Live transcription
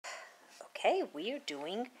Okay, we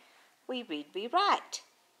read, we write.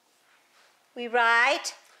 We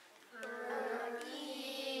write.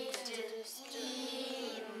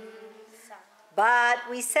 But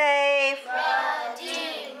we say.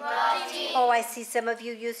 Oh, I see some of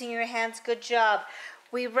you using your hands. Good job.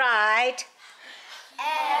 We write.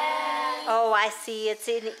 Oh, I see it's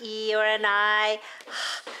an E or an I.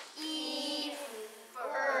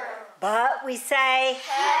 But we say.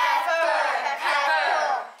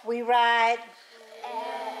 We write.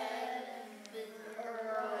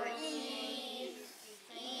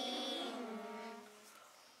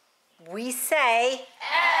 We say.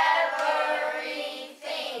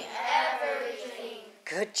 Everything.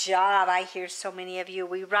 Good job. I hear so many of you.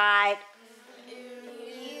 We write.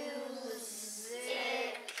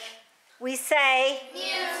 We say.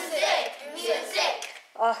 Music.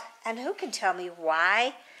 Oh, and who can tell me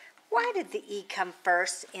why? Why did the E come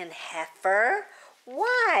first in heifer?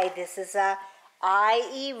 Why? This is a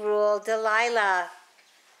IE rule, Delilah.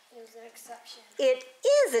 It was an exception. It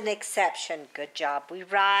is an exception. Good job. We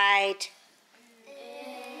write.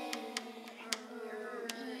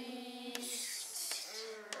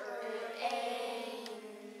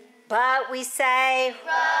 But we say.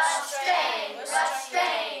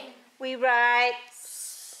 Restrain. We write.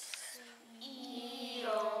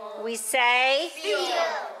 We say. Feel.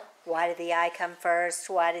 Why did the I come first?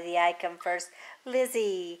 Why did the I come first?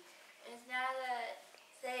 Lizzie. It's not a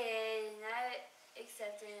say, it's not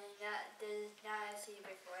accepted, there's not a C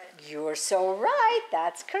before it. You're so right.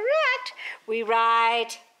 That's correct. We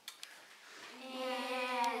write.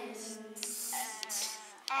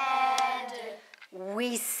 And.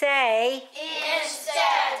 We say.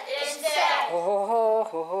 Instead. Ho, ho,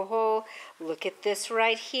 ho, ho, ho. Look at this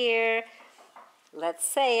right here. Let's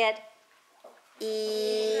say it.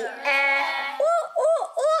 E, and. Ooh, ooh,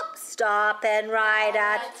 ooh. Stop and write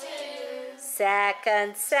at.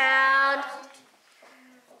 Second sound.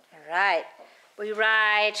 All right. We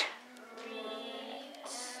write.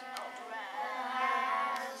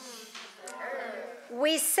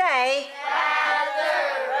 We say.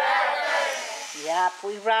 Yep,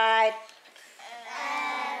 we write.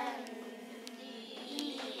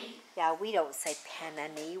 Yeah, we don't say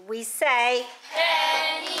penny. We say.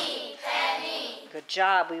 Penny. Good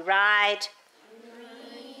job. We write.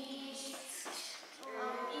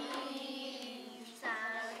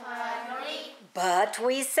 But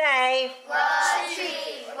we say.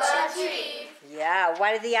 Retrieve. Yeah,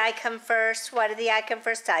 why did the I come first? Why did the I come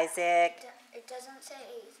first, Isaac? It doesn't say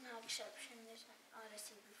it's no exception, there's not a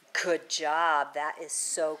C before. Good job. That is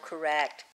so correct.